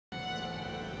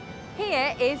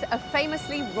Here is a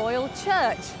famously royal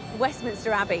church,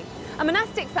 Westminster Abbey. A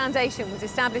monastic foundation was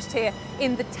established here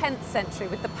in the 10th century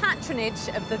with the patronage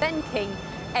of the then King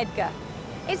Edgar.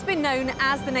 It's been known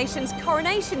as the nation's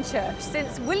coronation church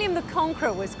since William the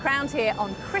Conqueror was crowned here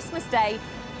on Christmas Day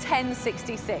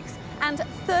 1066, and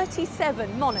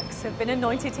 37 monarchs have been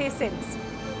anointed here since.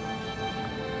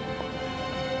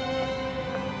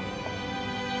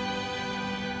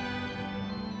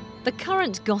 The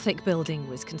current Gothic building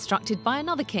was constructed by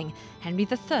another king, Henry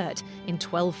III, in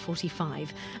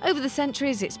 1245. Over the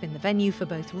centuries, it's been the venue for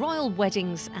both royal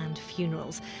weddings and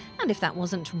funerals. And if that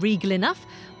wasn't regal enough,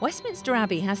 Westminster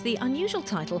Abbey has the unusual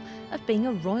title of being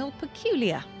a royal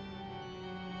peculiar.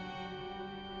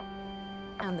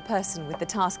 And the person with the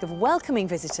task of welcoming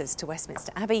visitors to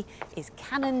Westminster Abbey is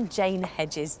Canon Jane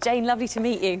Hedges. Jane, lovely to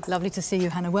meet you. Lovely to see you,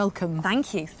 Hannah. Welcome.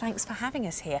 Thank you. Thanks for having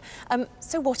us here.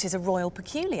 So what is a royal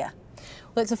peculiar?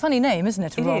 Well, it's a funny name, isn't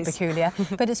it, a royal is. peculiar?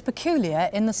 But it's peculiar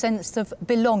in the sense of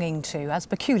belonging to, as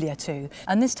peculiar to.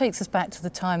 And this takes us back to the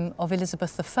time of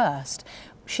Elizabeth I.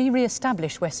 She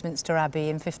re-established Westminster Abbey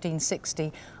in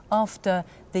 1560 after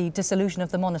the dissolution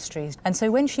of the monasteries. And so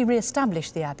when she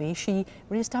re-established the Abbey, she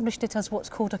re-established it as what's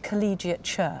called a collegiate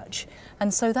church.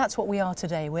 And so that's what we are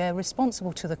today. We're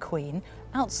responsible to the Queen,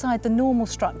 outside the normal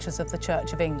structures of the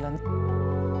Church of England.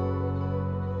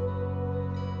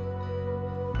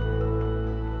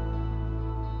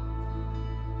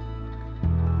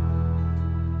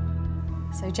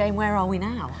 So, Jane, where are we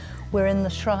now? We're in the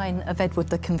shrine of Edward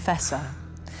the Confessor.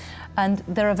 And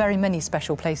there are very many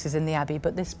special places in the Abbey,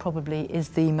 but this probably is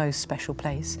the most special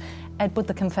place. Edward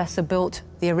the Confessor built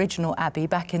the original Abbey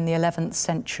back in the 11th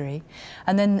century.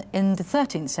 And then in the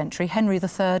 13th century, Henry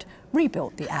III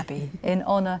rebuilt the Abbey in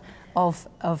honour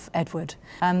of Edward.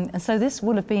 And so this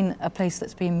will have been a place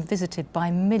that's been visited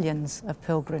by millions of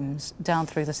pilgrims down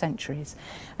through the centuries.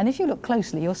 And if you look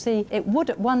closely, you'll see it would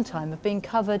at one time have been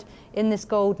covered in this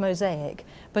gold mosaic,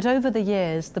 but over the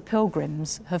years the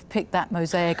pilgrims have picked that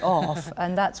mosaic off,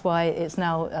 and that's why it's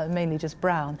now mainly just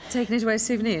brown. Taking it away as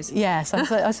souvenirs? Yes,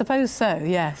 I suppose so,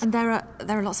 yes. And there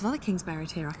are lots of other kings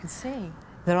buried here, I can see.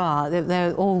 There are.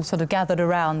 They're all sort of gathered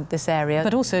around this area.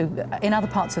 But also, in other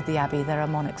parts of the Abbey, there are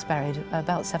monarchs buried,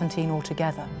 about 17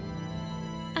 altogether.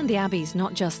 And the Abbey's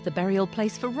not just the burial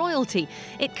place for royalty.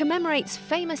 It commemorates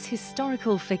famous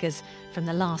historical figures from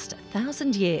the last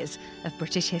 1,000 years of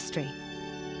British history.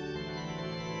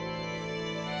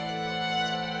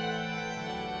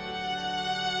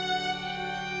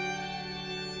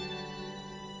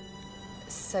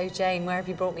 So, Jane, where have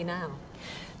you brought me now?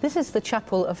 This is the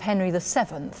chapel of Henry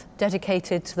VII,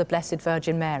 dedicated to the Blessed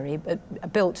Virgin Mary,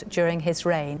 built during his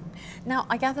reign. Now,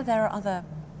 I gather there are other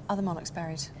monarchs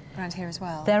buried around here as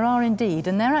well. There are indeed,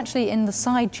 and they're actually in the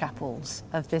side chapels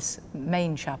of this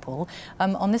main chapel.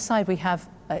 On this side we have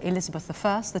Elizabeth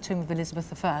I, the tomb of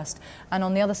Elizabeth I, and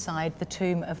on the other side the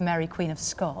tomb of Mary, Queen of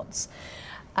Scots.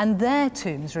 And their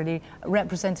tombs really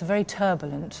represent a very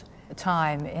turbulent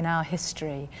time in our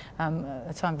history,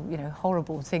 a time of,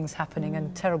 horrible things happening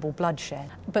and terrible bloodshed.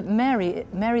 But Mary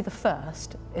I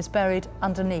is buried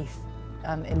underneath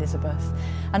Elizabeth,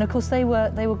 and of course they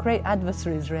were great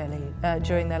adversaries really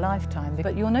during their lifetime.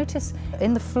 But you'll notice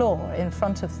in the floor in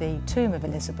front of the tomb of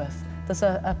Elizabeth there's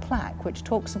a plaque which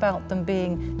talks about them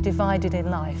being divided in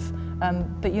life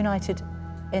but united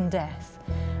in death,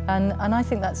 and I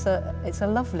think it's a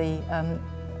lovely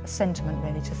sentiment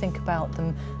really, to think about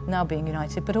them now being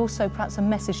united, but also perhaps a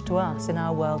message to us in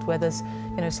our world where there's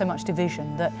so much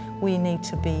division, that we need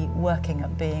to be working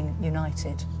at being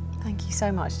united. Thank you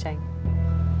so much, Jane.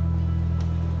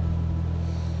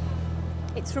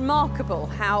 It's remarkable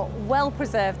how well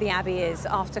preserved the Abbey is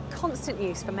after constant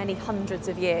use for many hundreds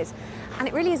of years, and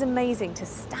it really is amazing to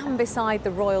stand beside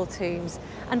the royal tombs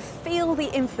and feel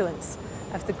the influence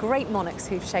of the great monarchs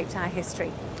who've shaped our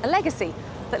history, a legacy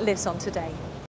that lives on today.